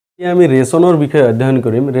আমি ৰেচনৰ বিষয়ে অধ্যয়ন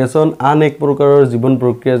কৰিম ৰেচন আন এক প্ৰকাৰৰ জীৱন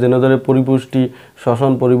প্ৰক্ৰিয়া যেনেদৰে পৰিপুষ্টি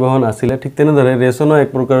শ্বসন পৰিবহন আছিল ঠিক তেনেদৰে ৰেচনৰ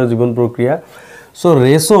এক প্ৰকাৰৰ জীৱন প্ৰক্ৰিয়া সো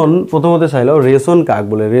ৰেচন প্ৰথমতে চাই লও ৰেচন কাক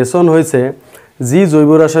বলে ৰেচন হৈছে যি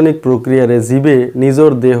জৈৱ ৰাসায়নিক প্ৰক্ৰিয়াৰে জীৱে নিজৰ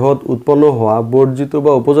দেহত উৎপন্ন হোৱা বৰ্জিত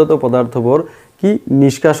বা উপজাত পদাৰ্থবোৰ কি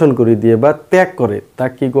নিষ্কাশন কৰি দিয়ে বা ত্যাগ কৰে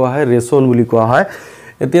তাক কি কোৱা হয় ৰেচন বুলি কোৱা হয়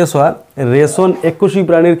এতিয়া সোয়া ৰেচন এককোষী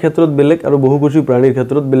প্ৰাণীৰ ক্ষেত্ৰত বেলেগ আৰু বহুকোষী প্ৰাণীৰ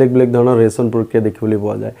ক্ষেত্ৰত বেলেগ বেলেগ ধৰণৰ ৰেচন প্ৰক্ৰিয়া দেখিবলৈ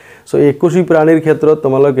পোৱা যায় সো এককোষী প্ৰাণীৰ ক্ষেত্ৰত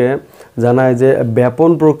তোমালোকে জানাই যে ব্যাপন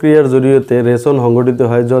প্ৰক্ৰিয়াৰ জৰিয়তে ৰেচন সংগঠিত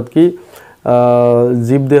হয় যত কি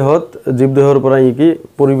জীবদেহৰ পৰা কি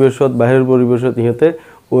পৰিবেশত বাহিৰৰ পৰিবেশত ইহতে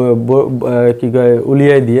কি কয়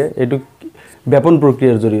উলিয়াই দিয়ে এটো ব্যাপন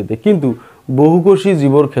প্ৰক্ৰিয়াৰ জৰিয়তে কিন্তু বহুকোষী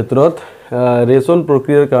জীৱৰ ক্ষেত্ৰত ৰেচন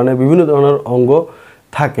প্ৰক্ৰিয়াৰ কাৰণে বিভিন্ন ধৰণৰ অংগ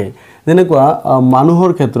থাকে যেনেকুৱা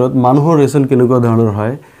মানুহৰ ক্ষেত্ৰত মানুহৰ ৰেচন কেনেকুৱা ধৰণৰ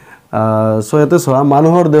হয় সো এতে সোয়া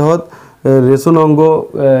মানুহৰ দেহত ৰেচন অংগ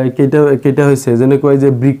কেইটা হৈছে যেনেকুৱা যে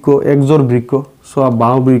বৃক্ক একজোৰ বৃক্ক সোয়া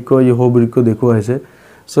বাহু বৃক্ক ইহো বৃক্ক দেখুৱা হৈছে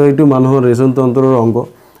সো এটো মানুহৰ ৰেচন তন্ত্ৰৰ অংগ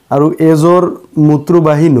আৰু এজোৰ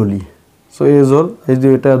মূত্ৰবাহী নলী সো এজোৰ এই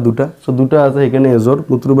যে এটা দুটা সো দুটা আছে এখানে এজোৰ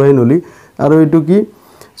মূত্ৰবাহী নলী আৰু এটো কি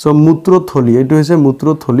সো মূত্ৰথলি এটো হৈছে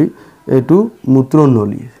মূত্ৰথলি এটো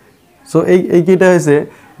মূত্ৰনলী সো এই কেইটা হৈছে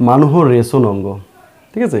মানুহৰ ৰেচন অংগ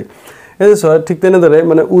ঠিক আছে এই যে ঠিক তেনেদৰে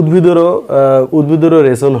মানে উদ্ভিদৰ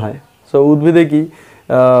ৰেচন হয় সো উদ্ভিদে কি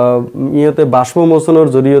ইহতে বাষ্পমোচনৰ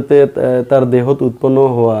জৰিয়তে তাৰ দেহত উৎপন্ন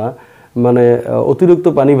হোৱা মানে অতিৰিক্ত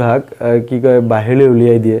পানী ভাগ কি কয় বাহিৰলৈ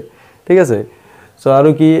উলিয়াই দিয়ে ঠিক আছে সো আৰু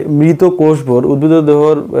কি মৃত কোষবোৰ উদ্ভিদৰ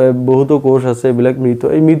দেহৰ বহুতো কোষ আছে বিলাক মৃত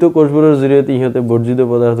এই মৃত কোষবোৰৰ জৰিয়তে ইহতে বৰ্জিত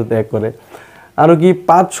পদাৰ্থ ত্যাগ কৰে আৰু কি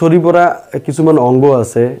পাত সৰি পৰা কিছুমান অংগ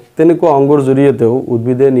আছে তেনেকুৱা অংগৰ জৰিয়তেও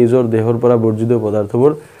উদ্ভিদে নিজৰ দেহৰ পৰা বৰ্জিত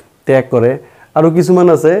পদাৰ্থবোৰ ত্যাগ কৰে আৰু কিছুমান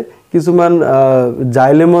আছে কিছুমান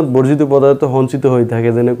জাইলেমত বৰ্জিত পদাৰ্থ সঞ্চিত হৈ থাকে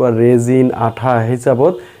যেনেকুৱা ৰেজিন আঠা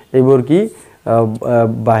হিচাপত এইবোৰ কি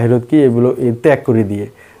বাহিৰত কি এইবোৰ ত্যাগ কৰি দিয়ে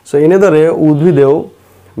সো এনেদৰে উদ্ভিদেও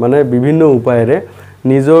মানে বিভিন্ন উপায়েৰে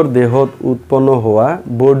নিজৰ দেহত উৎপন্ন হোৱা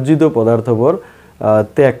বৰ্জিত পদাৰ্থবোৰ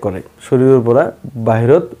ত্যাগ কৰে শৰীৰৰ পৰা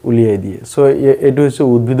বাহিৰত উলিয়াই দিয়ে সো এটো হৈছে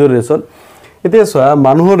উদ্ভিদৰ ৰেচন এতিয়া সোয়া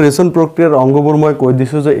মানুহৰ ৰেচন প্ৰক্ৰিয়াৰ অংগবোৰ মই কৈ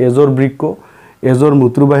দিছো যে এজোৰ বৃক্ক এজোৰ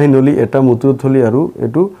মূত্ৰবাহী নলী এটা মূত্ৰথলি আৰু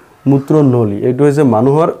এটো মূত্ৰনলী এটো হৈছে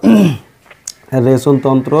মানুহৰ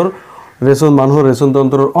মানুহৰ ৰেচন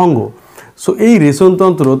তন্ত্ৰৰ অংগ সো এই ৰেচন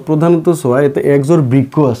তন্ত্ৰত প্ৰধানত সোয়া এতে একজোৰ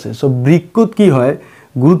বৃক্ক আছে সো বৃক্কত কি হয়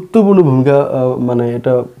গুৰুত্বপূৰ্ণ ভূমিকা মানে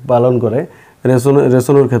এটা পালন কৰে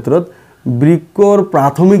ৰেচনৰ ক্ষেত্ৰত বৃক্কৰ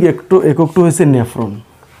প্ৰাথমিক এককটো হৈছে নেফ্ৰন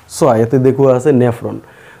সো ইয়াতে দেখুৱা আছে নেফ্ৰন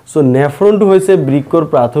সো নেফ্ৰনটো হৈছে বৃক্কৰ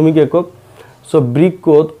প্ৰাথমিক একক সো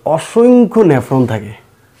বৃক্কত অসংখ্য নেফ্ৰন থাকে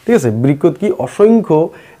ঠিক আছে বৃক্কত কি অসংখ্য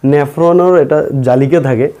নেফ্ৰনৰ এটা জালিকা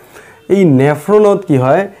থাকে এই নেফ্ৰনত কি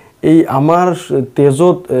হয় এই আমাৰ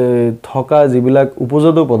তেজত থকা যিবিলাক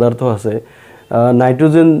উপজাত পদাৰ্থ আছে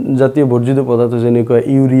নাইট্ৰজেন জাতীয় বৰ্জিত পদাৰ্থ যেনেকৈ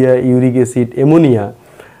ইউৰিয়া ইউৰিক এসিড এমোনিয়া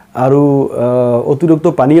আৰু অতিৰিক্ত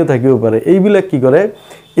পানীও থাকিব পাৰে এইবিলাক কি কৰে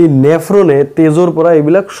এই নেফ্ৰনে তেজৰ পৰা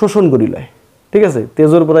এইবিলাক শোষণ কৰি লয় ঠিক আছে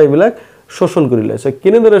তেজৰ পৰা এইবিলাক শোষণ কৰি লয় সো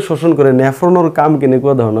কেনেদৰে শোষণ কৰে নেফ্ৰনৰ কাম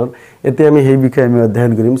কেনেকুৱা ধৰণৰ এতে আমি সেই বিষয়ে আমি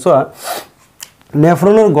অধ্যয়ন কৰিম সো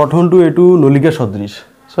নেফ্ৰনৰ গঠনটো এটো নলিকা সদৃশ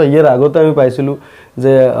সো ইয়াৰ আগতে আমি পাইছিলো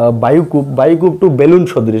যে বায়ুকূপটো বেলুন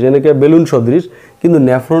সদৃশ এনেকে বেলুন সদৃশ কিন্তু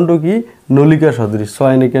নেফ্ৰনটো কি নলিকা সদৃশ সো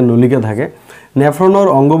এনেকে নলিকা থাকে নেফ্ৰনৰ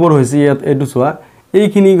অংগবোৰ হৈছে ইয়াত এটো সোয়া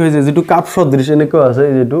এইখিনি হৈছে যেটো কাপ সদৃশ এনেকৈ আছে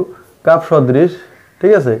যেটো কাপ সদৃশ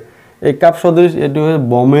ঠিক আছে এই কাপ সদৃশ এটো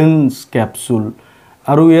বমেন্স ক্যাপসুল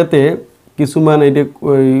আৰু ইয়াতে কিছুমান এইতে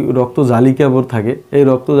ৰক্ত জালিকাবোৰ থাকে এই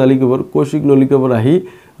ৰক্ত জালিকাবোৰ কোষিক নলিকাবোৰ আহি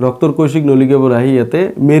ৰক্তৰ কোষিক নলিকাবোৰ আহি ইয়াতে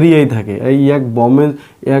মেৰিয়াই থাকে এই ইয়াক বমেন্স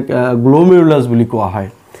ইয়াক গ্লোমেৰুলাস বুলি কোৱা হয়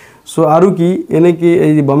সো আৰু কি এনেকে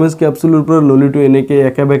এই বমেন্স ক্যাপসুলৰ পৰা নলিটো এনেকে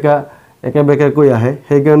একাবেকা কৈ আহে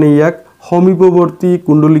সেই কাৰণে ইয়াক সমীপৱৰ্তী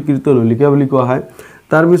কুণ্ডলীকৃত নলিকা বুলি কোৱা হয়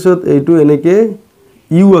তাৰ পিছত এইটো এনেকে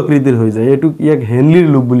ইউ আকৃতিৰ হৈ যায় এটো ইয়াক হেনলিৰ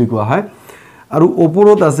লুপ বুলি কোৱা হয় আৰু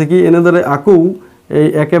ওপৰত আছে কি এনেদৰে আকো এই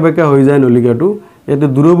একাবেকা হৈ যায় নলিকাটো এতে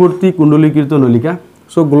দূৰৱৰ্তী কুণ্ডলীকৃত নলিকা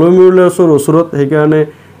সো গ্লোমেৰুলাছৰ ওচৰত সেই কাৰণে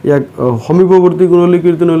ইয়াক সমীপৱৰ্তী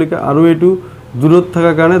কুণ্ডলীকৃত নলিকা আৰু এটো দূৰত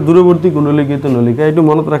থকা কাৰণে দূৰৱৰ্তী কুণ্ডলীকৃত নলিকা এটো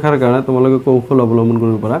মনত ৰাখাৰ কাৰণে তোমালোকে কৌশল অৱলম্বন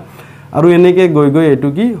কৰিব পাৰা আৰু এনেকে গৈ এটো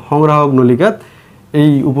কি সংগ্ৰাহক নলিকাত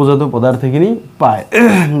এই উপজাত পদাৰ্থখিনি পায়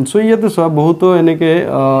সো ইয়াতে সব বহুত এনেকে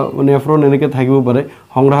নেফ্ৰন এনেকে থাকিব পাৰে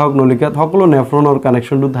সংগ্ৰাহক নলিকাত সকলো নেফ্ৰনৰ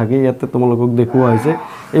কানেকশনটো থাকে ইয়াতে তোমালোকক দেখুৱা হৈছে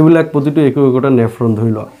এইবিলাক প্ৰতিটো একোটা নেফ্ৰন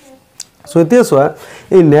ধৰি লওক সো এতিয়া চোৱা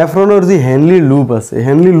এই নেফ্ৰনৰ যি হেনলি লুপ আছে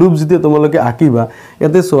হেনলি লুপ যেতিয়া তোমালোকে আঁকিবা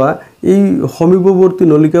ইয়াতে চোৱা এই সমীপৱৰ্তী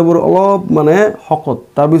নলিকাবোৰ অলপ মানে শকত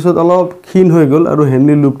তাৰপিছত অলপ ক্ষীণ হৈ গ'ল আৰু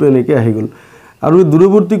হেনলি লুপটো এনেকৈ আহি গ'ল আৰু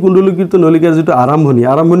দূৰৱৰ্তী কুণ্ডলীকৃত নলিকাৰ যিটো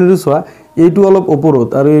আৰম্ভণিটো চোৱা এইটো অলপ ওপৰত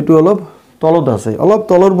আৰু এইটো অলপ তলত আছে অলপ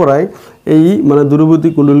তলৰ পৰাই এই মানে দূৰৱৰ্তী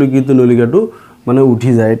কুণ্ডলীকৃত নলিকাটো মানে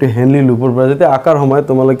উঠি যায় এইটো হেনলি লুপৰ পৰা যেতিয়া আকাৰ সময়ত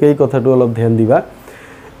তোমালোকে এই কথাটো অলপ ধ্যান দিবা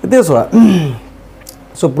এতিয়া চোৱা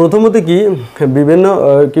সো প্ৰথমতে কি বিভিন্ন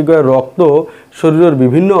কি কয় ৰক্ত শৰীৰৰ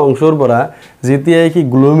বিভিন্ন অংশৰ পৰা যেতিয়া কি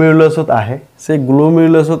গ্লোমেৰুলাছত আহে সেই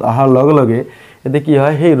গ্লোমেৰুলাছত অহাৰ লগে লগে এতে কি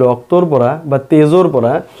হয় সেই ৰক্তৰ পৰা বা তেজৰ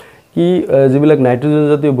পৰা কি যিবিলাক নাইট্ৰজেন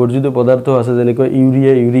জাতীয় বৰ্জিত পদাৰ্থ আছে যেনেকৈ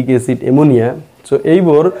urea uric acid ammonia so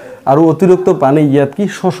এইবোৰ আৰু অতিৰিক্ত পানী ইয়াত কি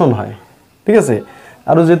শোষণ হয় ঠিক আছে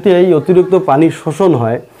আৰু যেতিয়া এই অতিৰিক্ত পানী শোষণ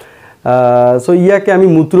হয় সো ইয়াকে আমি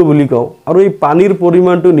মূত্ৰ বুলি কওঁ আৰু এই পানীৰ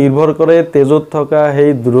পৰিমাণটো নিৰ্ভৰ কৰে তেজত থকা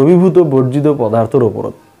সেই দ্ৰৱীভূত বৰ্জিত পদাৰ্থৰ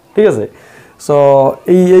ওপৰত ঠিক আছে সো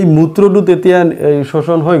এই মূত্ৰটো তেতিয়া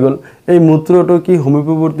শোষণ হৈ গ'ল এই মূত্ৰটো কি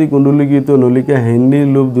সমীপৱৰ্তী কুণ্ডলীকৃত নলিকা হেনলি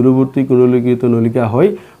লুপ দূৰৱৰ্তী কুণ্ডলীকৃত নলিকা হৈ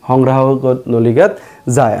সংগ্ৰাহক নলিকাত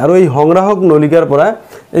যায় আৰু এই সংগ্ৰাহক নলিকাৰ পৰা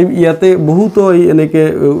এই ইয়াতে বহুত এই এনেকে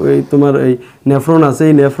তোমাৰ এই নেফ্ৰন আছে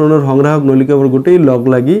এই নেফ্ৰনৰ সংগ্ৰাহক নলিকাবোৰ গোটেই লগ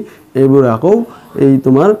লাগি এইবোৰ আকৌ এই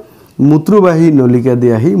তোমাৰ মূত্ৰবাহী নলিকা দি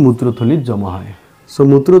আহি মূত্ৰথলীত জমা হয় সো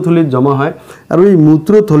মূত্ৰথলীত জমা হয় আৰু এই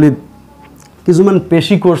মূত্ৰথলীত কিছুমান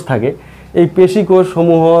পেশী কোষ থাকে এই পেশী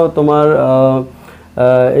কোষসমূহ তোমাৰ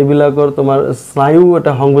এইবিলাকৰ তোমাৰ স্নায়ু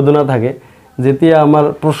এটা সংবেদনা থাকে যেতিয়া আমাৰ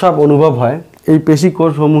প্ৰস্ৰাৱ অনুভৱ হয় এই পেশী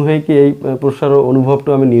কোষসমূহে কি এই প্ৰস্ৰাৱৰ অনুভৱটো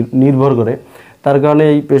আমি নিৰ্ভৰ কৰে তাৰ কাৰণে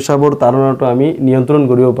এই পেশাবৰ তাৰণাটো আমি নিয়ন্ত্ৰণ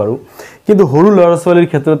কৰিব পাৰোঁ কিন্তু সৰু ল'ৰা ছোৱালীৰ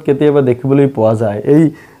ক্ষেত্ৰত কেতিয়াবা দেখিবলৈ পোৱা যায় এই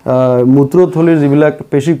মূত্ৰথলীৰ যিবিলাক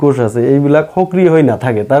পেশী কোষ আছে এইবিলাক সক্ৰিয় হৈ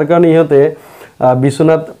নাথাকে তাৰ কাৰণে ইহঁতে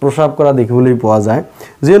বিছনাত প্ৰস্ৰাৱ কৰা দেখিবলৈ পোৱা যায়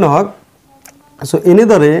যে নহওক সো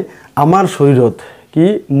এনেদৰে আমাৰ শৰীৰত কি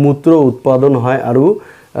মূত্ৰ উৎপাদন হয় আৰু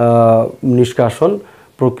নিষ্কাশন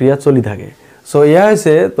প্ৰক্ৰিয়া চলি থাকে সো এয়া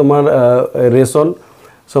হৈছে তোমাৰ ৰেচন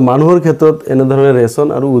সো মানুহৰ ক্ষেত্ৰত এনে ধৰণৰ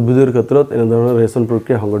ৰেচন আৰু উদ্ভিদৰ ক্ষেত্ৰত এনে ধৰণৰ ৰেচন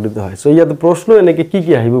প্ৰক্ৰিয়া সংঘটিত হয় সো ইয়াত প্ৰশ্ন এনেকৈ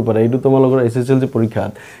কি আহিব পাৰে এইটো তোমালোকৰ এছএছএলসি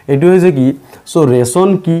পৰীক্ষাত এইটো হৈছে কি সো ৰেচন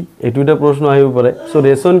কি এইটো এটা প্ৰশ্ন আহিব পাৰে সো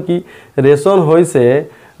ৰেচন কি ৰেচন হৈছে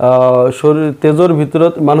শৰীৰ তেজৰ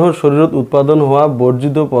ভিতৰত মানুহৰ শৰীৰত উৎপাদন হোৱা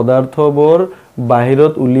বৰ্জিত পদাৰ্থবোৰ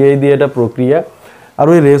বাহিৰত উলিয়াই দিয়া এটা প্ৰক্ৰিয়া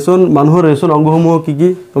আৰু এই ৰেচন মানুহৰ ৰেচন অংগসমূহ কি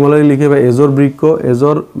তোমালোকে লিখিবা এজৰ বৃক্ক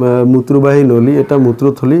এজৰ মূত্ৰবাহী নলী এটা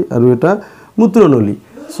মূত্ৰথলী আৰু এটা মূত্ৰনলী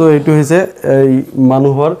সো এইটো হৈছে এই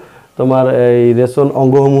মানুহৰ তোমাৰ এই ৰেচন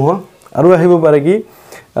অংগসমূহ আৰু আহিব পাৰে কি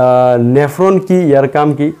নেফ্ৰন কি ইয়াৰ কাম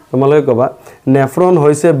কি তোমালোকে কবা নেফ্ৰন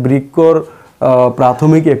হৈছে বৃক্কৰ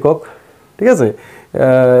প্ৰাথমিক একক ঠিক আছে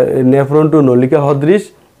নেফ্ৰনটো নলিকা সদৃশ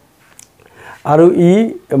আৰু ই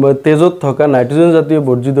তেজত থকা নাইট্ৰজেন জাতীয়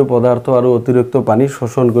বৰ্জিত পদাৰ্থ আৰু অতিৰিক্ত পানী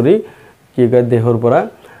শোষণ কৰি কি কয় দেহৰ পৰা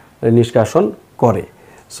নিষ্কাশন কৰে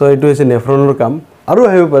সো এইটো হৈছে নেফ্ৰনৰ কাম আৰু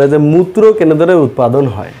আহিব পাৰে যে মূত্ৰ কেনেদৰে উৎপাদন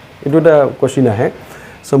হয় এইটো এটা কোশ্চিন আহে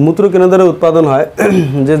সো মূত্ৰ কেনেদৰে উৎপাদন হয়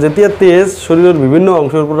যে যেতিয়া তেজ শৰীৰৰ বিভিন্ন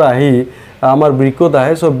অংশৰ পৰা আহি আমাৰ বৃক্কত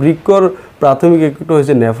আহে সো বৃক্কৰ প্ৰাথমিক একটো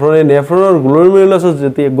হৈছে নেফ্ৰন এই নেফ্ৰনৰ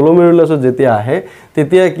গ্লোমেৰুলাছত যেতিয়া আহে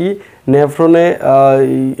তেতিয়া কি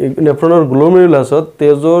নেফ্ৰনৰ গ্লোমেৰুলাছত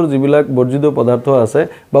তেজৰ যিবিলাক বৰ্জিত পদাৰ্থ আছে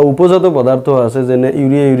বা উপজাত পদাৰ্থ আছে যেনে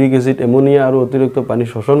ইউৰিয়া ইউৰিক এসিড এমোনিয়া আৰু অতিৰিক্ত পানী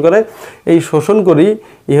শোষণ কৰে এই শোষণ কৰি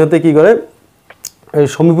ইহঁতে কি কৰে এই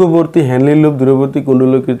সমীপৱৰ্তী হেনলি লুপ দূৰৱৰ্তী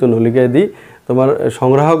কুণ্ডলীকৃত নলিকাই দি তোমাৰ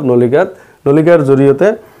সংগ্ৰাহক নলিকাৰ জৰিয়তে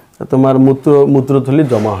তোমাৰ মূত্ৰথলীত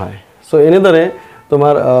জমা হয় সো এনেদৰে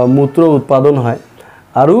তোমাৰ মূত্ৰ উৎপাদন হয়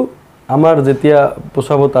আৰু আমাৰ যেতিয়া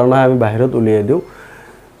প্ৰস্ৰাৱৰ তাৰণা আমি বাহিৰত উলিয়াই দিওঁ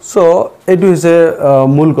সো এইটো হৈছে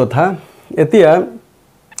মূল কথা এতিয়া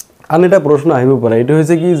আন এটা প্ৰশ্ন আহিব পাৰে এইটো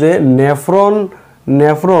হৈছে কি যে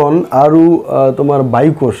নেফ্ৰন আৰু তোমাৰ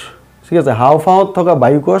বায়ুকোষ ঠিক আছে হাওঁফাওঁত থকা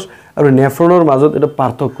বায়ুকোষ আৰু নেফ্ৰনৰ মাজত এটা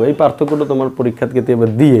পাৰ্থক্য এই পাৰ্থক্যটো তোমাৰ পৰীক্ষাত কেতিয়াবা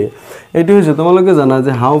দিয়ে এইটো হৈছে তোমালোকে জানা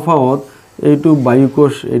যে হাওঁফাওঁত এইটো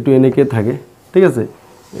বায়ুকোষ এইটো এনেকৈ থাকে ঠিক আছে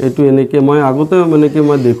এইটো এনেকৈ মই আগতে এনেকৈ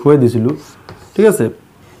মই দেখুৱাই দিছিলোঁ ঠিক আছে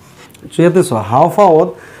ইয়াতে চোৱা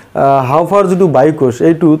হাওঁফাওঁৰ যিটো বায়ুকোষ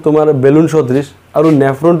এইটো তোমাৰ বেলুন সদৃশ আৰু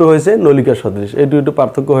নেফ্ৰনটো হৈছে নলিকা সদৃশ এইটো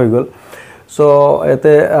পাৰ্থক্য হৈ গ'ল সো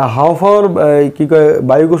ইয়াতে হাওঁফাওঁৰ কি কয়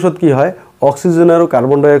বায়ুকোষত কি হয় অক্সিজেন আৰু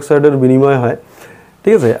কাৰ্বন ডাই অক্সাইডৰ বিনিময় হয়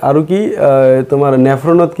ঠিক আছে আৰু কি তোমাৰ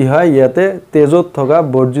নেফ্ৰনত কি হয় ইয়াতে তেজত থকা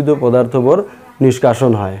বৰ্জিত পদাৰ্থবোৰ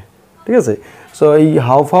নিষ্কাশন হয় ঠিক আছে সো এই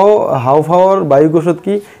হাওঁফাওঁৰ বায়ুকোষত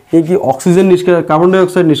কি অক্সিজেন কাৰ্বন ডাই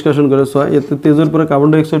অক্সাইড নিষ্কাশন কৰে সো ইয়াতে তেজৰ পৰা কাৰ্বন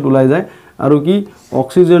ডাই অক্সাইড ওলাই যায় আৰু কি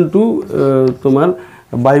অক্সিজেনটো তোমাৰ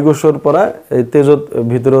বায়ুকোষৰ পৰা তেজত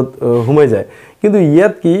ভিতৰত সোমাই যায় কিন্তু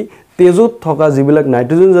ইয়াত কি তেজত থকা যিবিলাক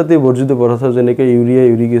নাইট্ৰজেন জাতীয় বৰ্জিত পদাৰ্থ যেনেকৈ ইউৰিয়া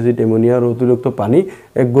ইউৰিক এচিড এমোনিয়া আৰু অতিৰিক্ত পানী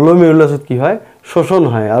এক গ্লোমেৰুলাছত কি হয় শোষণ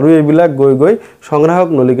হয় আৰু এইবিলাক গৈ গৈ সংগ্ৰাহক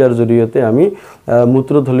নলিকাৰ জৰিয়তে আমি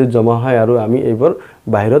মূত্ৰথলীত জমা হয় আৰু আমি এইবোৰ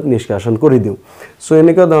বাহিৰত নিষ্কাশন কৰি দিওঁ সো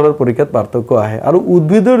এনেকুৱা ধৰণৰ পৰীক্ষাত পাৰ্থক্য আহে আৰু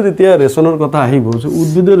উদ্ভিদৰ যেতিয়া ৰেচনৰ কথা আহিব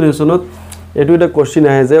উদ্ভিদৰ ৰেচনত এটো এটা কোশ্চেন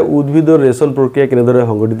আহে যে উদ্ভিদৰ ৰেচন প্ৰক্ৰিয়া কেনেদৰে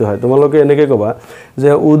সংঘটিত হয় তোমালোকে এনেকৈ ক'বা যে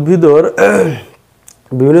উদ্ভিদৰ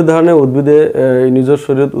বিভিন্ন ধৰণে উদ্ভিদে নিজৰ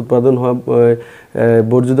শৰীৰত উৎপাদন হোৱা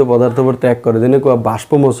বৰ্জিত পদাৰ্থবোৰ ত্যাগ কৰে যেনেকুৱা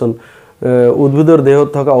বাষ্পমোচন উদ্ভিদৰ দেহত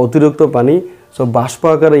থকা অতিৰিক্ত পানী সব বাষ্প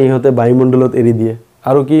আকাৰে ইহঁতে বায়ুমণ্ডলত এৰি দিয়ে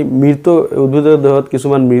আৰু কি মৃত উদ্ভিদৰ দেহত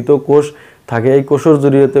কিছুমান মৃত কোষ থাকে এই কোষৰ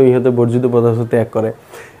জৰিয়তে ইহঁতে বৰ্জিত পদাৰ্থ ত্যাগ কৰে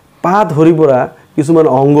পাত হৰি পৰা কিছুমান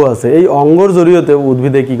অংগ আছে এই অংগৰ জৰিয়তে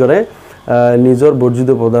উদ্ভিদে কি কৰে নিজৰ বৰ্জিত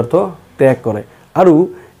পদাৰ্থ ত্যাগ কৰে আৰু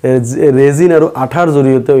ৰেজিন আৰু আঠাৰ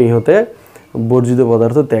জৰিয়তে ইহঁতে বৰ্জিত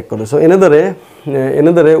পদাৰ্থ ত্যাগ কৰে সো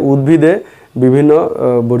এনেদৰে উদ্ভিদে বিভিন্ন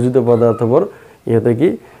বৰ্জিত পদাৰ্থবোৰ ইহঁতে কি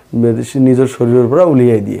নিজৰ শৰীৰৰ পৰা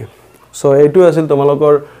উলিয়াই দিয়ে সো এইটো আছিল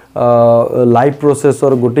তোমালোকৰ লাইফ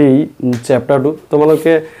প্ৰসেছৰ গোটেই চেপ্টাৰটো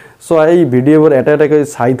তোমালোকে সো এই ভিডিঅ'বোৰ এটা এটাকৈ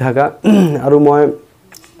চাই থাকা আৰু মই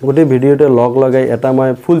গোটেই ভিডিঅ'তে লগ লগাই এটা মই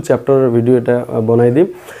ফুল চেপ্টাৰৰ ভিডিঅ' এটা বনাই দিম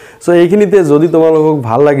সো এইখিনিতে যদি তোমালোকক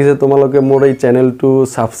ভাল লাগিছে তোমালোকে মোৰ এই চেনেলটো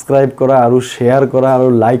সাবস্ক্ৰাইব কৰা আৰু শেয়াৰ কৰা আৰু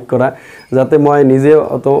লাইক কৰা যাতে মই নিজে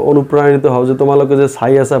অনুপ্ৰাণিত হওঁ যে তোমালোকে যে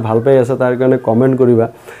চাই আছা ভাল পাই আছা তাৰ কাৰণে কমেন্ট কৰিবা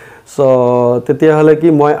সো তেতিয়া হলে কি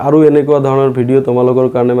মই আৰু এনেকুৱা ধৰণৰ ভিডিঅ' তোমালোকৰ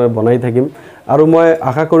কাৰণে মই বনাই থাকিম আৰু মই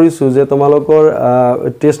আশা কৰিছো যে তোমালোকৰ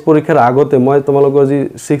টেষ্ট পৰীক্ষাৰ আগতে মই তোমালোকৰ যি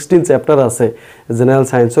 16 চেপ্টাৰ আছে জেনাৰেল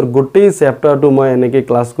সায়েন্সৰ গোটেই চেপ্টাৰটো মই এনেকৈ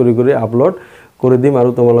ক্লাস কৰি আপলোড কৰি দিম আৰু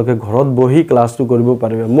তোমালোকে ঘৰত বহি ক্লাসটো কৰিব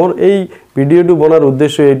পাৰিবা মোৰ এই ভিডিঅ'টো বনাৰ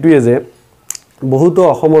উদ্দেশ্য এইটোৱে যে বহুত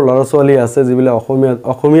অসমৰ ল'ৰা ছোৱালী আছে যিবিলাক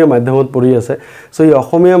অসমীয়া মাধ্যমত পঢ়ি আছে সো এই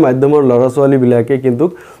অসমীয়া মাধ্যমৰ ল'ৰা ছোৱালী বিলাকে কিন্তু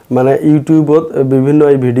মানে ইউটিউবত বিভিন্ন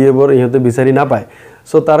এই ভিডিঅ'বোৰ ইহঁতে বিচাৰি নাপায়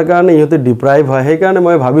সো তাৰ কাৰণে ইহঁতে ডিপ্ৰাইভ হয় সেই কাৰণে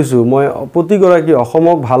মই ভাবিছো মই প্ৰতিগৰাকী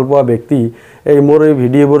অসমক ভাল পোৱা ব্যক্তি এই মোৰ এই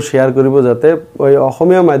ভিডিঅ'বোৰ শেয়াৰ কৰিব যাতে এই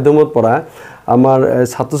অসমীয়া মাধ্যমত পঢ়া আমাৰ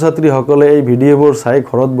ছাত্ৰ ছাত্ৰী সকলে এই ভিডিঅ'বোৰ চাই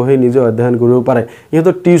ঘৰত বহি নিজে অধ্যয়ন কৰিব পাৰে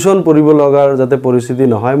ইহঁতৰ টিউশন পঢ়িব লগাৰ যাতে পৰিস্থিতি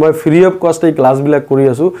নহয় মই ফ্ৰী অফ কষ্ট এই ক্লাছবিলাক কৰি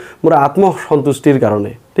আছো মোৰ আত্মসন্তুষ্টিৰ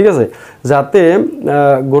কাৰণে ঠিক আছে যাতে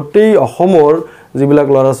গোটেই অসমৰ যিবিলাক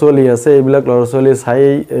ল'ৰা ছোৱালী আছে এইবিলাক ল'ৰা ছোৱালী চাই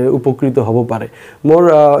উপকৃত হ'ব পাৰে মোৰ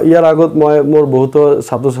ইয়াৰ আগত মই মোৰ বহুত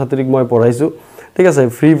ছাত্ৰ ছাত্ৰীক মই পঢ়াইছো ঠিক আছে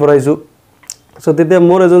ফ্ৰী পঢ়াইছো সো তেতিয়া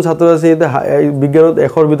মোৰ এজন ছাত্ৰ আছে বিজ্ঞানত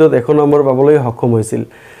 100ৰ ভিতৰত 100 নম্বৰ পাবলৈ সক্ষম হৈছিল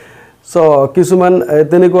সো কিছুমান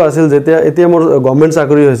তেনেকুৱা আছিল যেতিয়া এতিয়া মোৰ গভৰ্ণমেণ্ট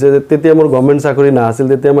চাকৰি হৈছে তেতিয়া মোৰ গভৰ্ণমেণ্ট চাকৰি না আছিল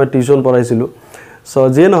তেতিয়া মই টিউশন পঢ়াইছিলো সো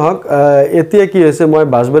যে নহক এতিয়া কি হৈছে মই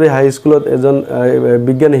বাশবাৰী হাই স্কুলত এজন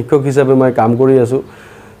বিজ্ঞান শিক্ষক হিচাপে মই কাম কৰি আছো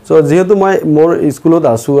সো যেহেতু মই মোৰ স্কুলত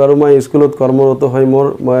আছো আৰু মই স্কুলত কৰ্মৰত হৈ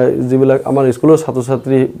মই যিবিলাক আমাৰ স্কুলৰ ছাত্ৰ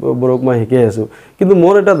ছাত্ৰী বৰক মই শিকাই আছো কিন্তু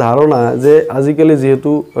মোৰ এটা ধাৰণা যে আজিকালি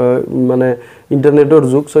যেহেতু মানে ইন্টাৰনেটৰ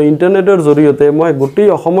যুগ সো ইন্টাৰনেটৰ জৰিয়তে মই গোটেই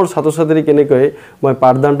অসমৰ ছাত্ৰ ছাত্ৰী কেনেকৈ মই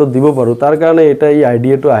পাঠদানটো দিব পাৰো তাৰ কাৰণে এটা এই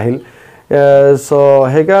আইডিয়াটো আহিল সো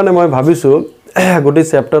সেই কাৰণে মই ভাবিছো গোটেই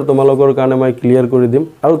চেপ্টাৰ তোমালোকৰ কাৰণে মই ক্লিয়াৰ কৰি দিম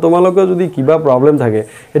আৰু তোমালোকৰ যদি কিবা প্ৰবলেম থাকে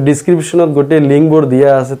এই ডেসক্ৰিপচনত গোটেই লিংকবোৰ দিয়া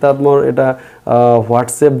আছে তাত মোৰ এটা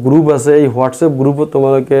হোৱাটসএপ গ্ৰুপ আছে এই হোৱাটসএপ গ্ৰুপত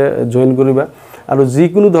তোমালোকে জয়েন কৰিবা আৰু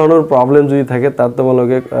যিকোনো ধৰণৰ প্ৰবলেম যদি থাকে তাত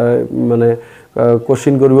তোমালোকে মানে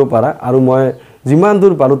কোশ্চেন কৰিব পাৰা আৰু মই যিমান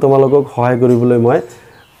দূৰ পাৰো তোমালোকক সহায় কৰিবলৈ মই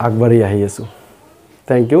আগবাঢ়ি আহি আছো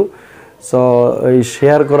থ্যাংক ইউ সো এই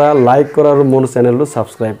শেয়াৰ কৰা লাইক কৰা আৰু মোৰ চেনেলটো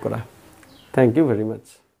সাবস্ক্ৰাইব কৰা থ্যাংক ইউ ভেৰি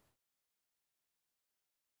মাচ